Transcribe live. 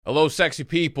Hello, sexy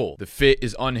people. The fit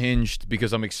is unhinged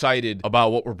because I'm excited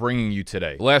about what we're bringing you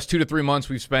today. The last 2 to 3 months,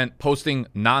 we've spent posting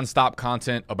nonstop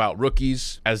content about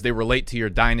rookies as they relate to your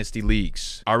dynasty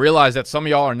leagues. I realize that some of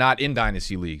y'all are not in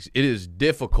dynasty leagues. It is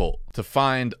difficult to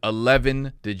find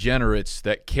 11 degenerates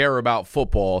that care about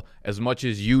football as much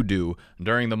as you do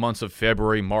during the months of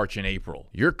February, March, and April.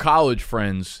 Your college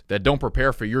friends that don't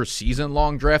prepare for your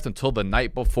season-long draft until the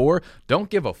night before don't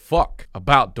give a fuck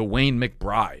about Dwayne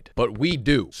McBride, but we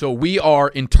do. So we are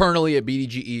internally at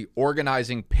BDGE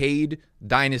organizing paid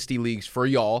dynasty leagues for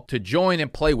y'all to join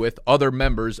and play with other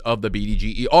members of the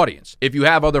BDGE audience. If you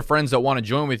have other friends that want to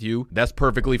join with you, that's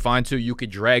perfectly fine too. You could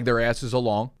drag their asses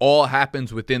along. All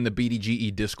happens within the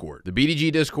BDGE Discord. The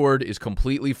BDGE Discord is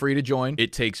completely free to join.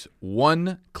 It takes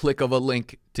one click of a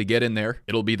link to get in there.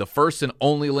 It'll be the first and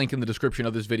only link in the description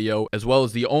of this video, as well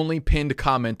as the only pinned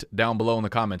comment down below in the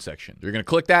comment section. You're going to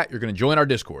click that. You're going to join our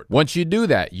Discord. Once you do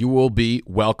that, you will be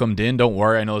welcomed in. Don't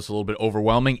worry. I know it's a little bit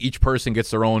overwhelming. Each person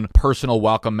gets their own personal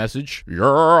welcome message.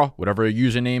 Whatever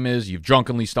your username is, you've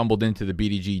drunkenly stumbled into the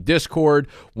BDG Discord,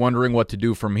 wondering what to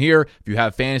do from here. If you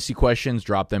have fantasy questions,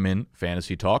 drop them in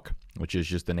Fantasy Talk, which is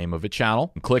just the name of a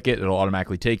channel. Click it. It'll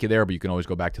automatically take you there, but you can always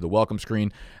go back to the welcome screen.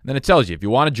 And then it tells you, if you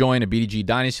want to join a BDG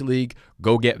Dynasty League,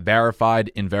 go get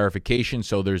verified in verification.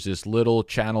 So there's this little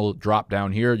channel drop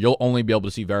down here. You'll only be able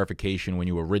to see verification when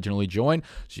you originally join.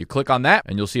 So you click on that,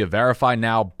 and you'll see a Verify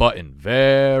Now button.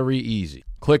 Very easy.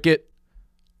 Click it.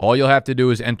 All you'll have to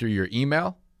do is enter your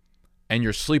email and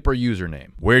your sleeper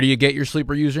username. Where do you get your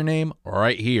sleeper username?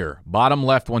 Right here. Bottom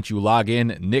left, once you log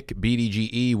in, Nick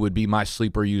BDGE would be my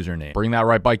sleeper username. Bring that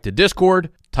right back to Discord,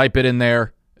 type it in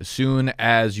there. As soon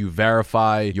as you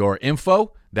verify your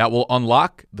info, that will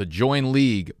unlock the Join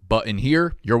League button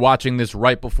here. You're watching this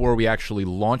right before we actually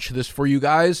launch this for you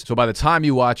guys. So by the time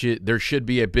you watch it, there should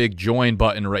be a big join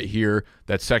button right here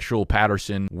that Sexual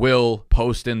Patterson will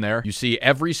post in there. You see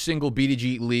every single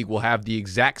BDG league will have the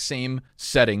exact same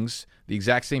settings, the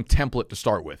exact same template to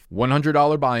start with.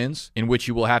 $100 buy-ins, in which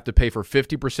you will have to pay for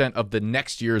 50% of the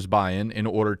next year's buy-in in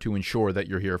order to ensure that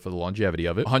you're here for the longevity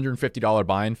of it. $150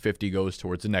 buy-in, 50 goes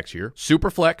towards the next year. Super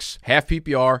flex, half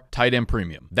PPR, tight end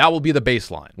premium. That will be the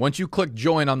baseline. Once you click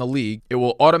join on the league, it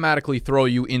will automatically throw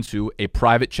you into a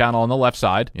private channel on the left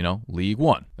side, League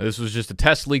 1. Now, this was just a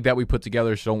test league that we put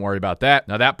together, so don't worry about that.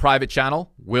 Now, that private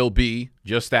channel will be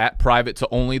just that, private to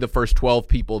only the first 12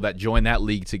 people that join that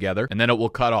league together, and then it will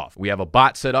cut off. We have a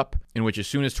bot set up in which as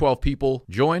soon as 12 people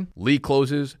join, league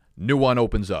closes, new one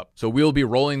opens up. So we'll be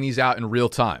rolling these out in real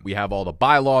time. We have all the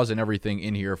bylaws and everything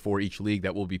in here for each league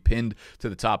that will be pinned to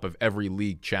the top of every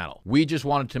league channel. We just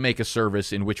wanted to make a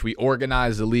service in which we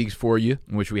organize the leagues for you,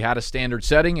 in which we had a standard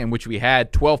setting, in which we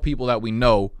had 12 people that we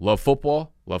know love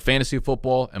football, love fantasy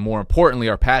football, and more importantly,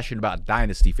 are passionate about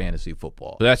dynasty fantasy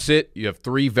football. So that's it. You have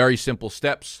 3 very simple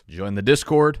steps. Join the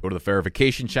Discord, go to the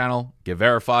verification channel, get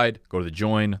verified, go to the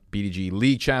Join BDG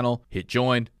League channel, hit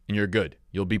join, and you're good.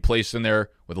 You'll be placed in there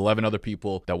with 11 other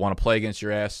people that want to play against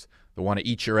your ass, that want to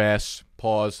eat your ass,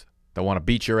 that want to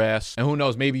beat your ass. And who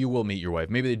knows, maybe you will meet your wife.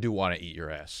 Maybe they do want to eat your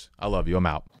ass. I love you. I'm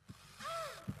out.